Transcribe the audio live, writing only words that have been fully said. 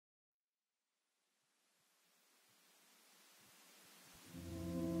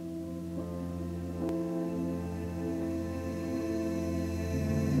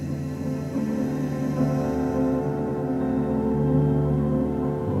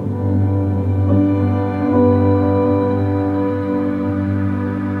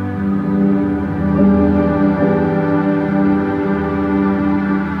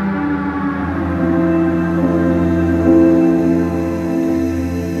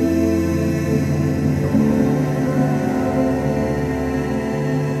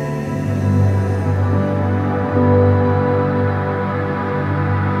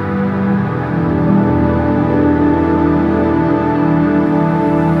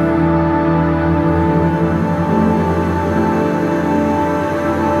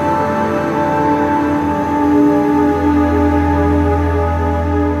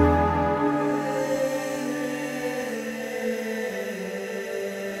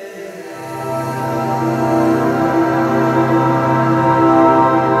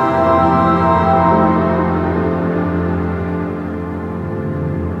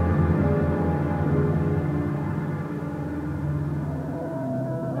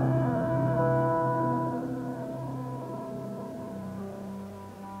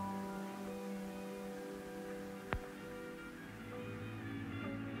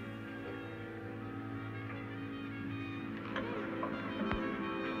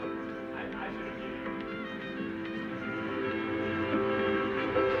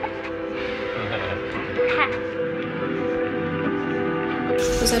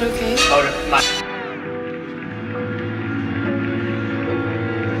Was that okay? Oh, my.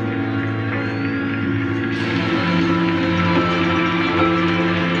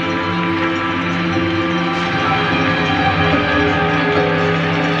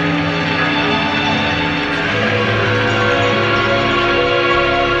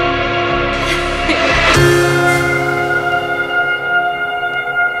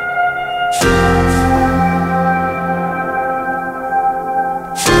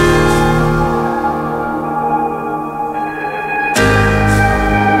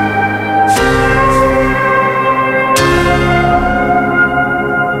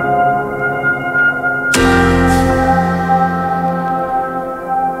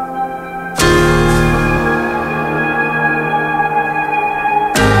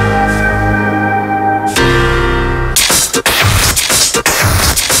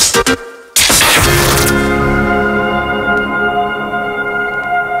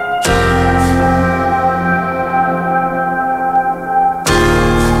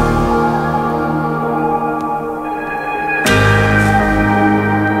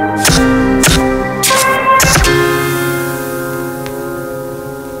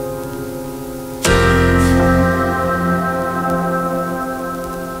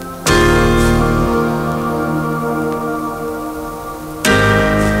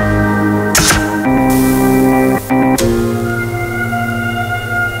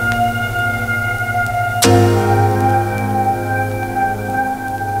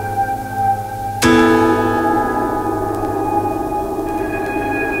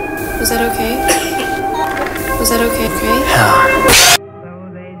 Was that okay? Was that okay? Okay? Yeah.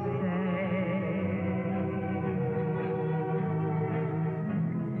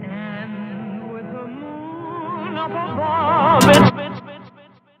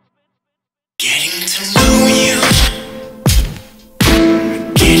 Getting to know you.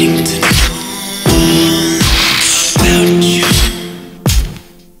 Getting to know about you.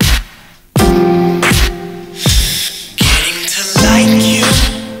 Getting to like you.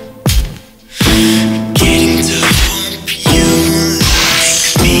 Getting to hope you like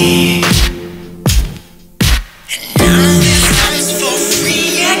me. And none of this comes for free.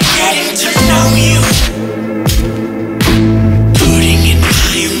 Yeah, getting to know you.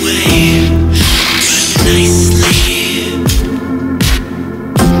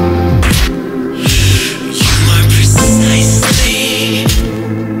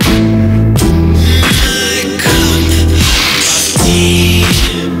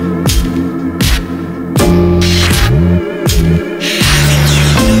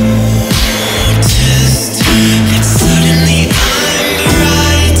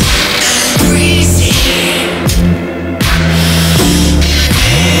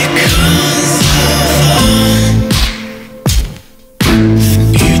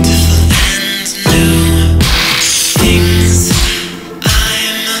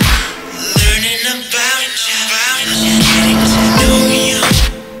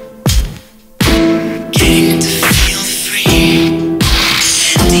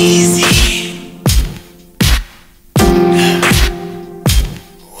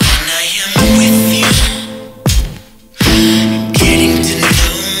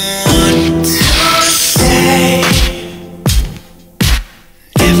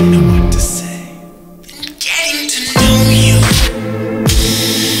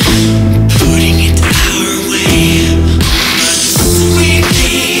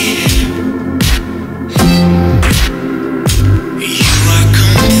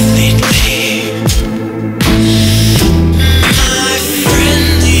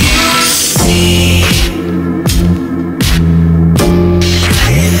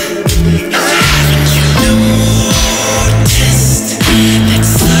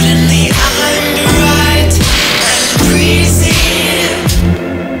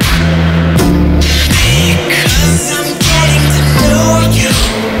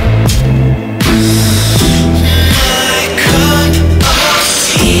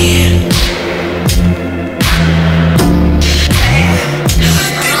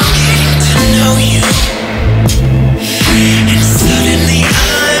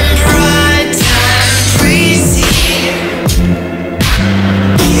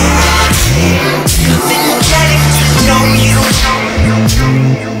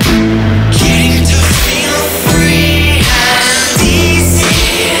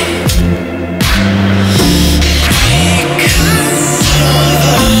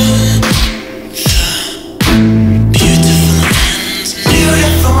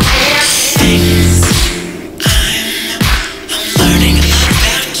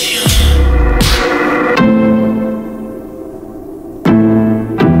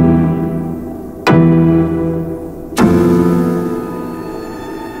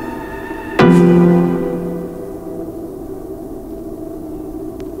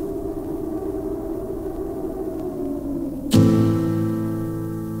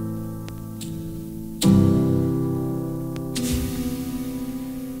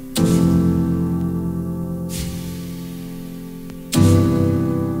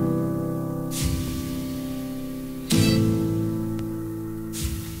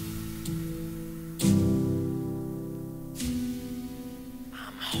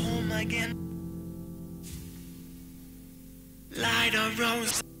 home again. Light a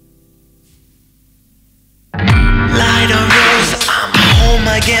rose. Light a rose, I'm home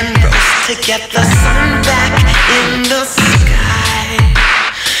again. Rose to get the sun back in the sky.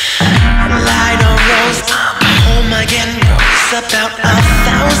 Light a rose, I'm home again. Rose about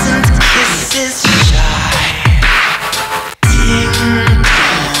 1,000 kisses shy. Ding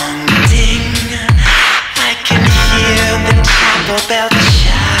dong ding, I can hear the chapel bell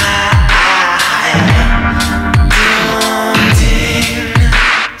chime. Dong ding,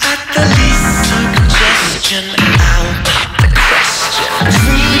 at the least suggestion I'll pop the question.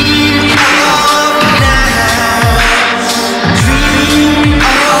 Dream of now, dream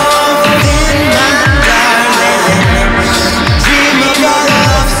of then, my darling. Dream of a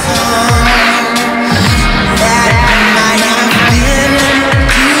love song that might have been.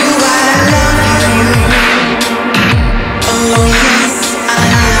 Do I love you? Oh yes, I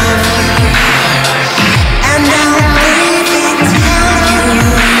love you. And I'll maybe tell you,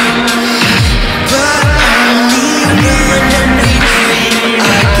 but only when we dream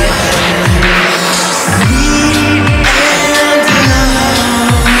of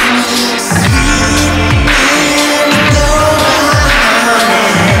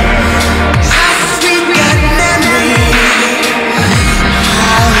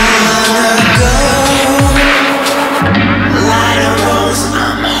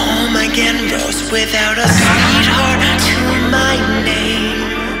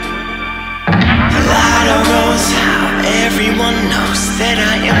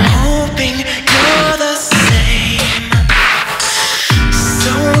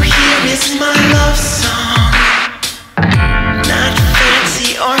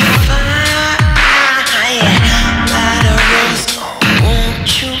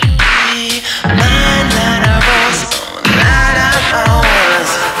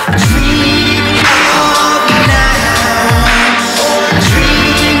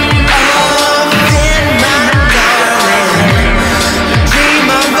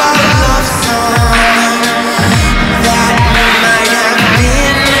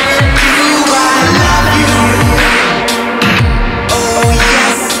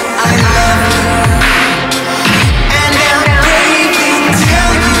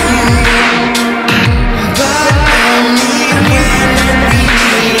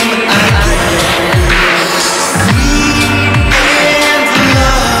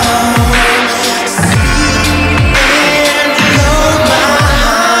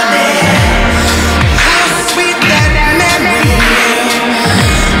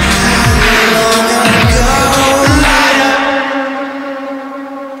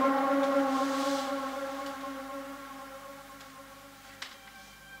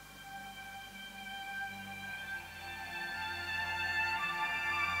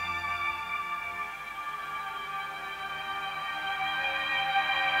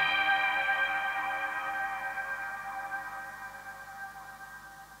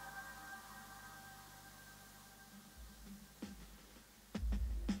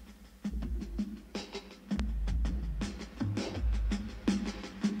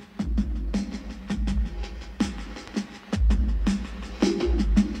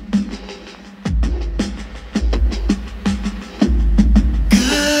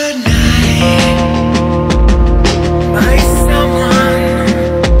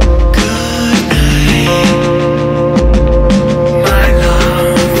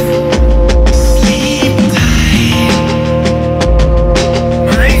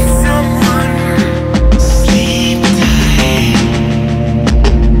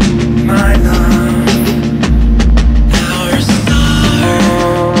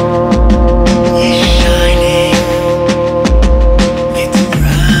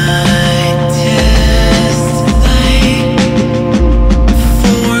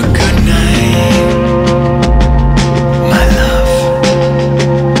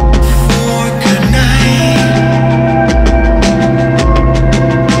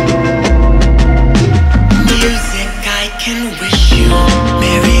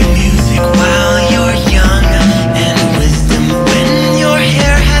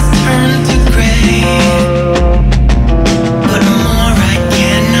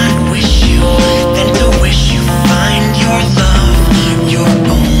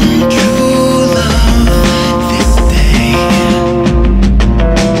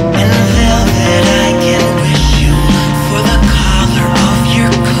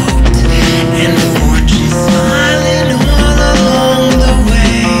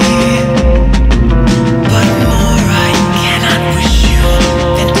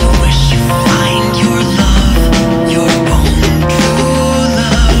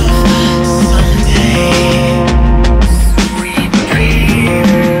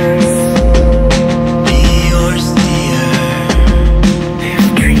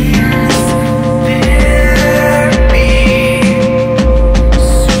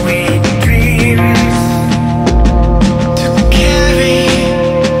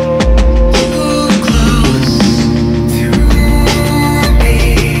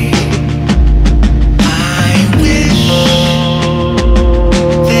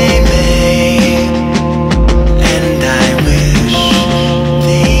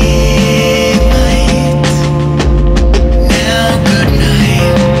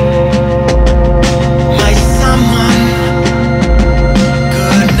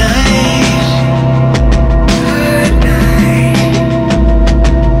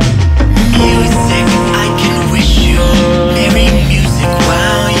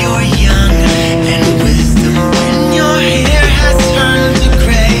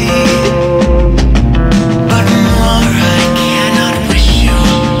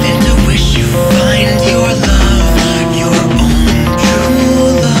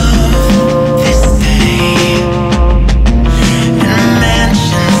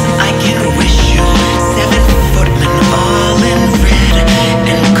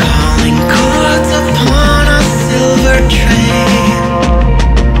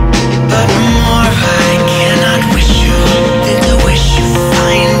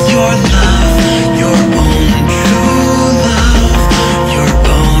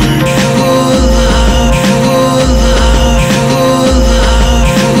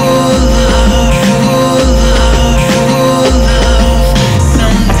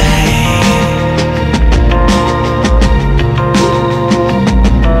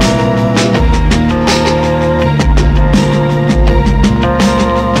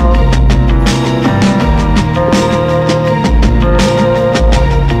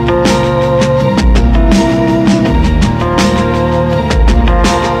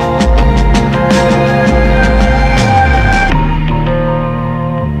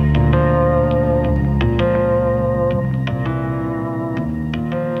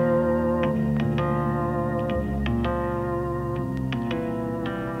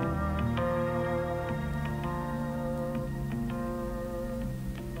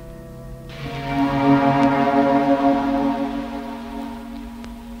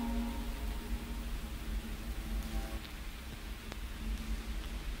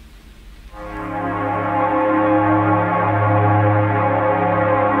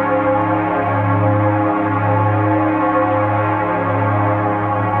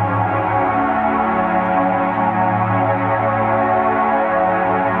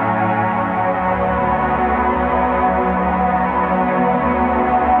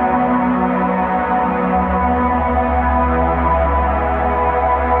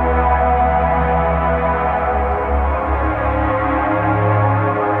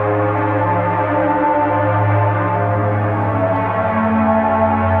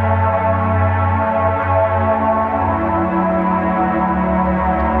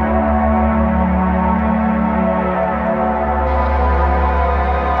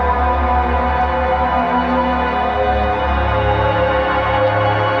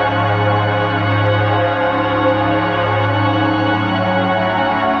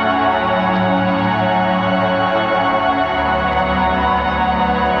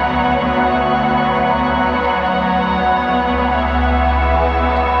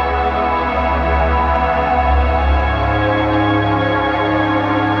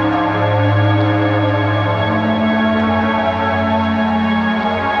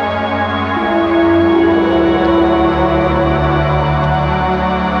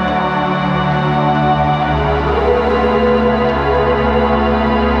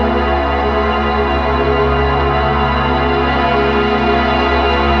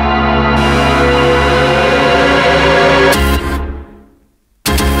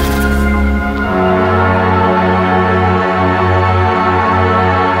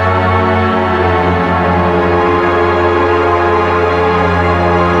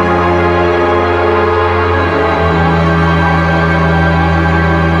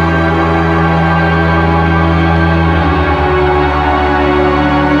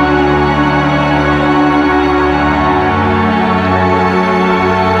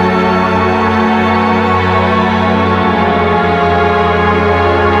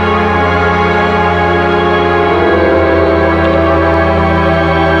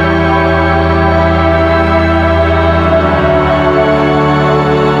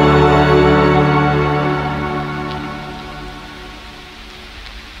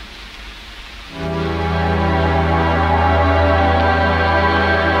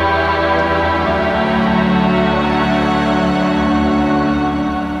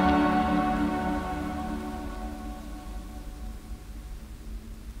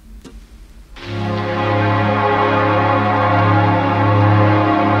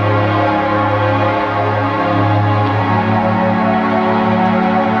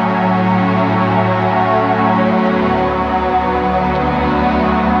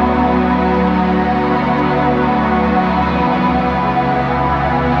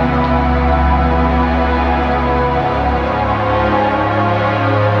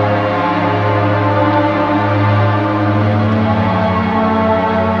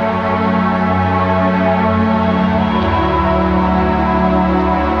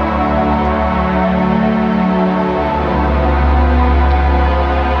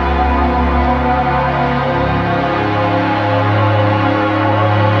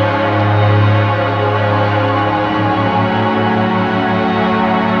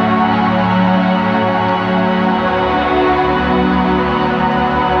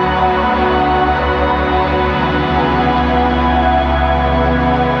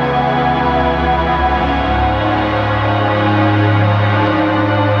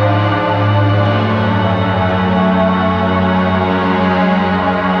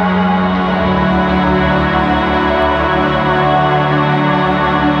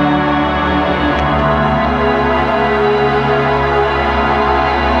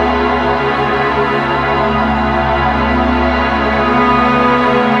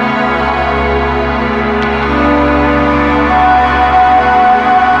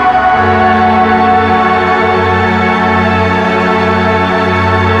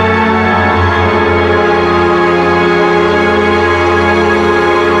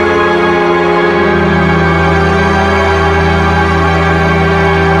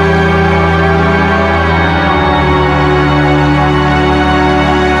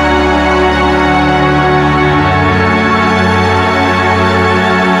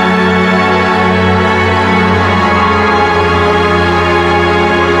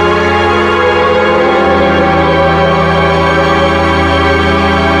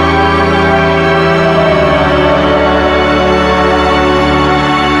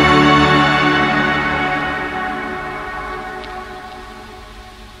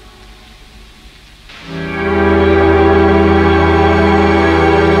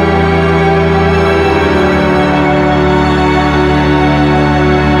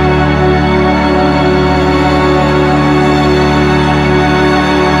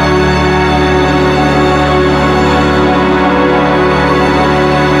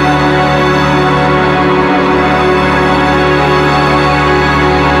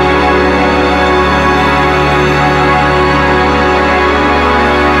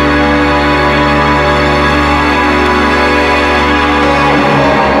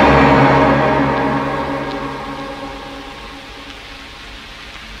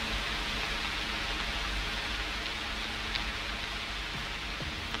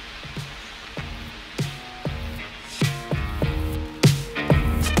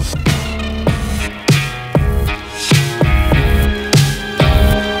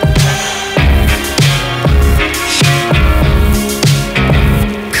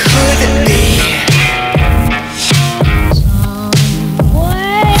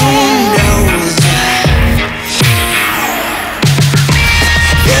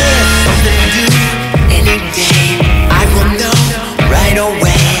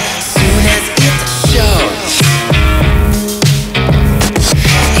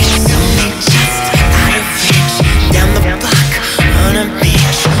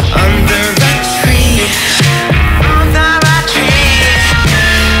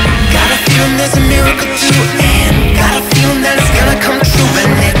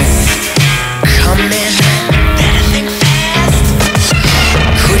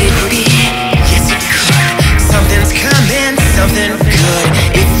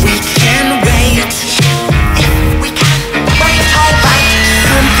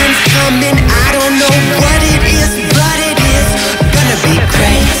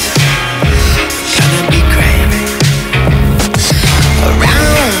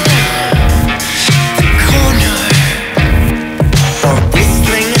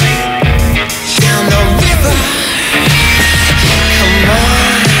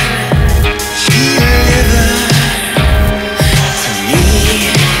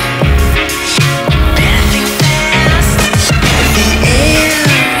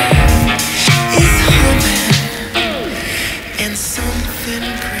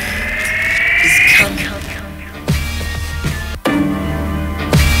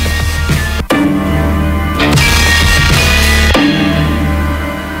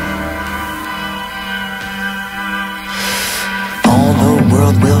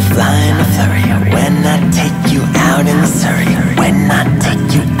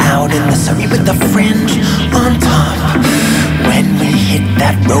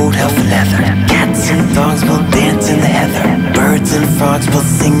that road of leather. Cats and dogs will dance in the heather. Birds and frogs will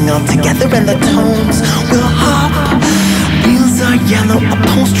sing all together, and the tones will hop. Wheels are yellow,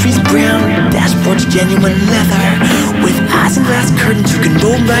 upholstery's brown, dashboard's genuine leather. With eyes and glass curtains, you can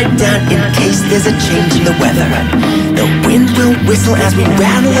roll right down in case there's a change in the weather. The wind will whistle as we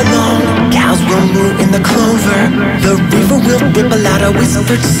rattle along. Cows will moo in the clover. The river will ripple out a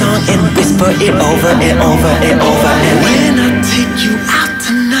whispered song and whisper it over and over and over. And when I take you out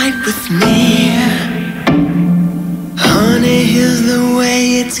tonight with me, honey, here's the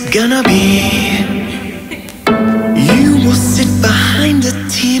way it's gonna be. You will sit behind a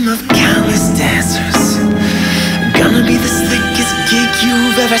team of countless dancers. Gonna be the slickest gig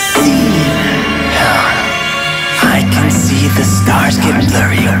you've ever seen. I can see the stars get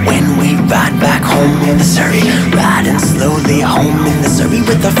blurry when we ride back home in the Surrey. Riding slowly home in the Surrey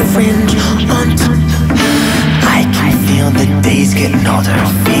with a fringe on top. I can feel the days getting older.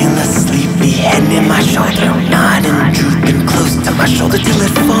 Feel a sleepy head near my shoulder, nodding, drooping close to my shoulder till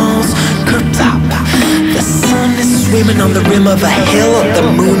it falls kerplop. The sun is swimming on the rim of a hill. The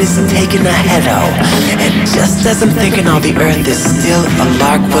moon is taking a head-o. And just as I'm thinking all the earth is still, a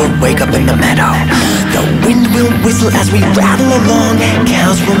lark will wake up in the meadow. The wind will whistle as we rattle along.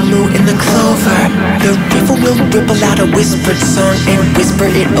 Cows will moo in the clover. The river will ripple out a whispered song and whisper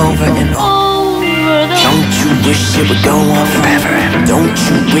it over and over. Don't you wish it would go on forever? Don't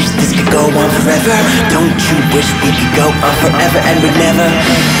you wish this could go on forever? Don't you wish we could go on forever and we'd never,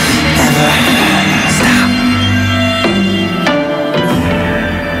 ever stop?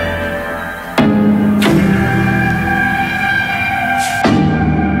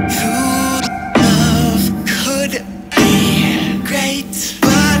 Love could be great,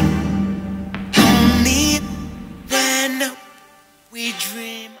 but only when we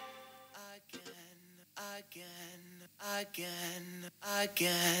dream.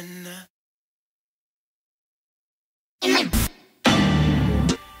 Again.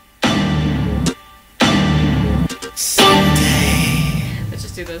 Someday. Let's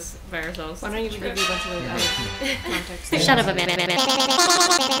just do this by ourselves. Why don't you give me a bunch of context? Shut up a minute.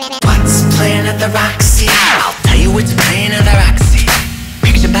 What's playing at the Roxy? I'll tell you what's playing at the Roxy.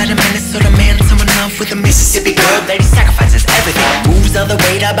 Picture about a Minnesota man, someone in love with a Mississippi girl. Lady sacrifices everything, moves all the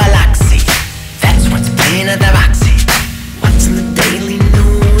way to Biloxi. That's what's playing at the Roxy. What's in the daily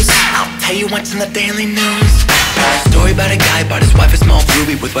news? I'll tell you what's in the daily news. Story about a guy bought his wife a small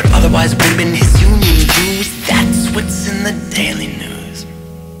ruby with what otherwise would have been his union dues. That's what's in the daily news.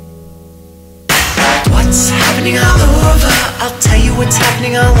 What's happening all over? I'll tell you what's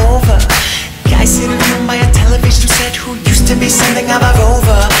happening all over. Guy sitting home by a television set who used to be something of a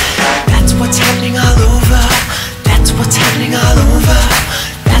rover. That's what's happening all over. That's what's happening all over.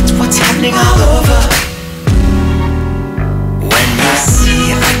 That's what's happening all over. When you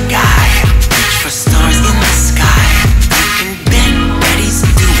see a guy reach for stars in the sky, you can bet that he's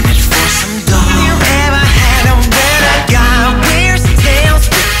doing it for some dough. You ever had a when a guy wears tails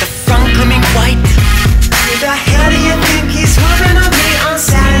with the front gleaming white? Who the hell do you think he's hovering on me on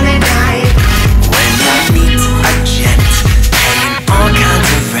Saturday night? When you meet a gent paying all kinds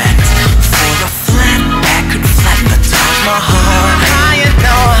of rent for a flat that could flatten the Taj Mahal. How you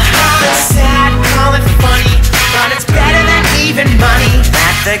know how it's sad, call it funny, but it's better than even money.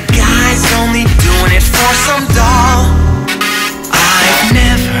 That the guy's only doing it for some doll. I've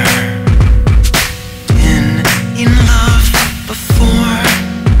never been in love before.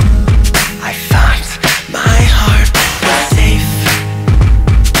 I thought my heart was safe.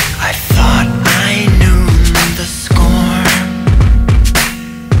 I thought I knew the score.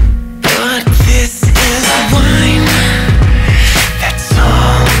 But this is wine that's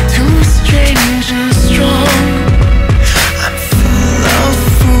all too strange and strong. I'm full of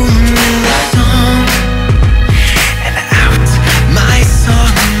foolish song, and out my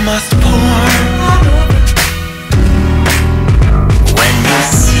song must pour. When you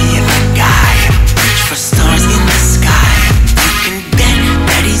see a guy reach for stars in the sky, you can bet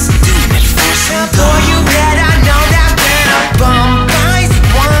that he's doing it for some dough. You better know that when a bum buys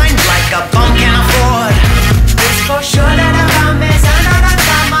wine like a bum can afford, it's for sure that a bum is another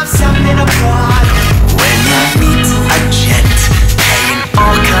time of something abroad. When you meet a gent paying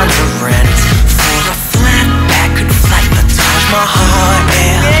all kinds of rent for a flat that could flatten the Taj Mahal,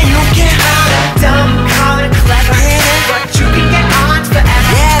 yeah, you can call it dumb, call it clever, but you can get on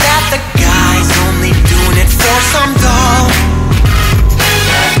forever. Yeah, that the guy's only doing it for some doll.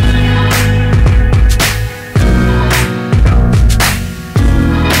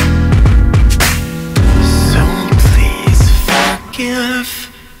 So please forgive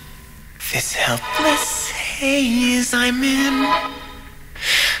this helpless haze I'm in.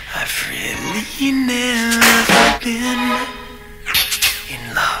 you never been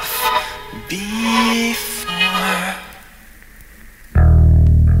in love before.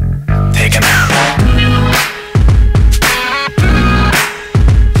 Take him out.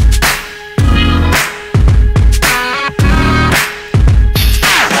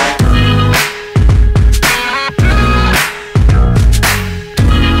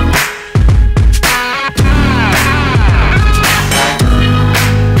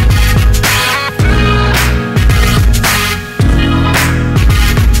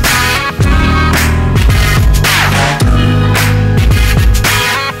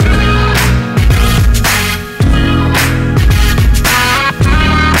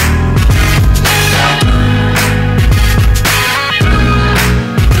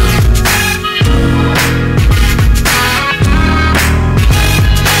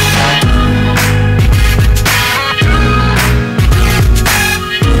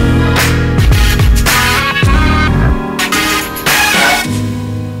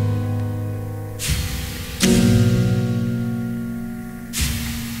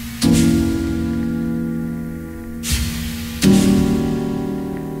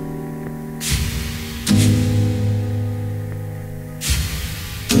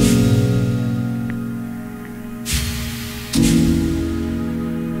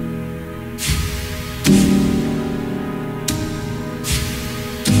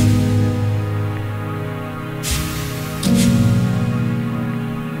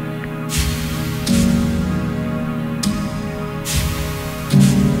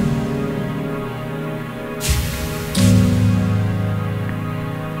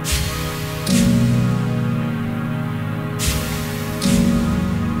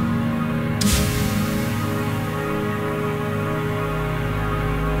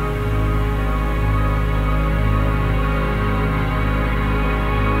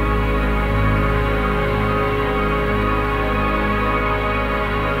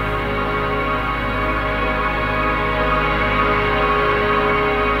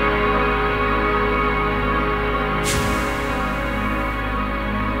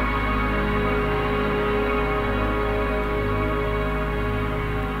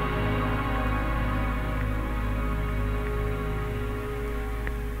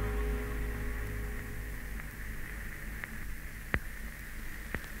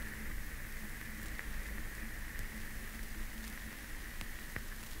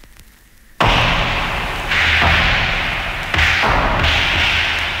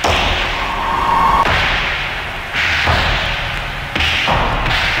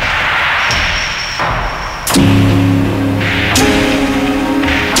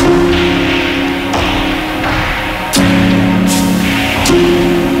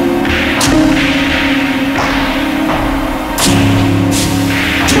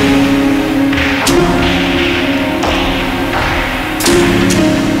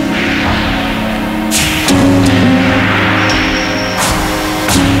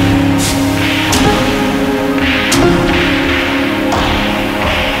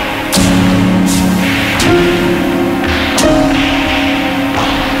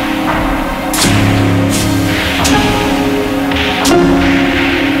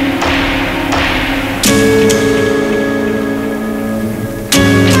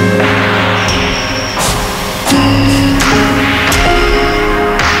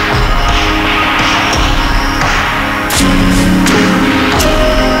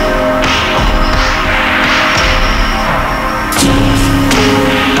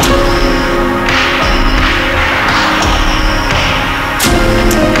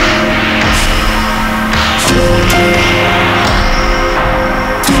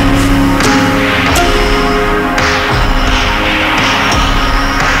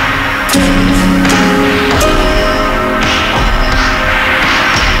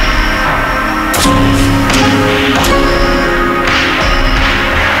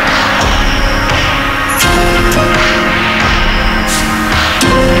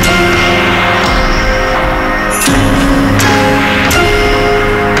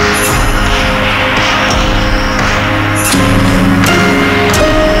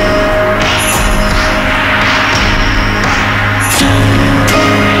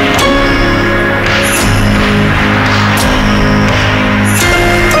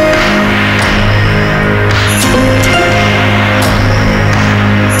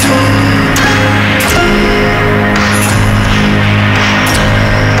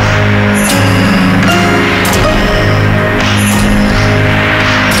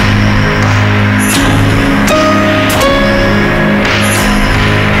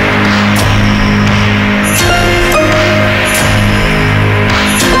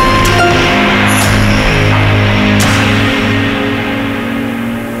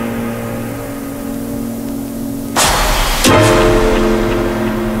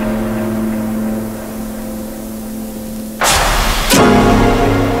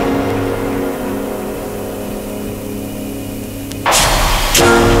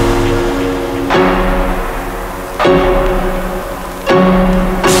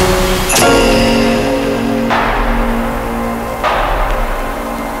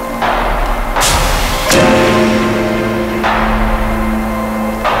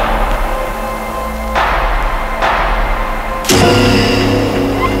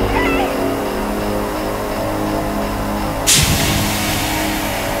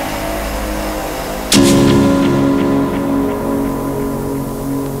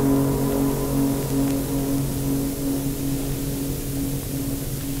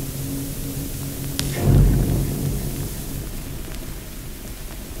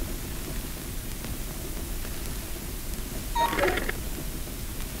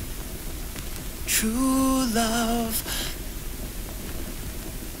 true love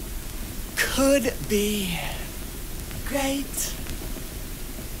could be great,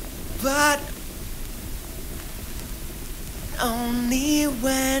 but only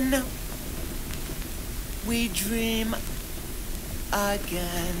when we dream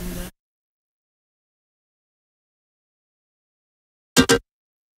again.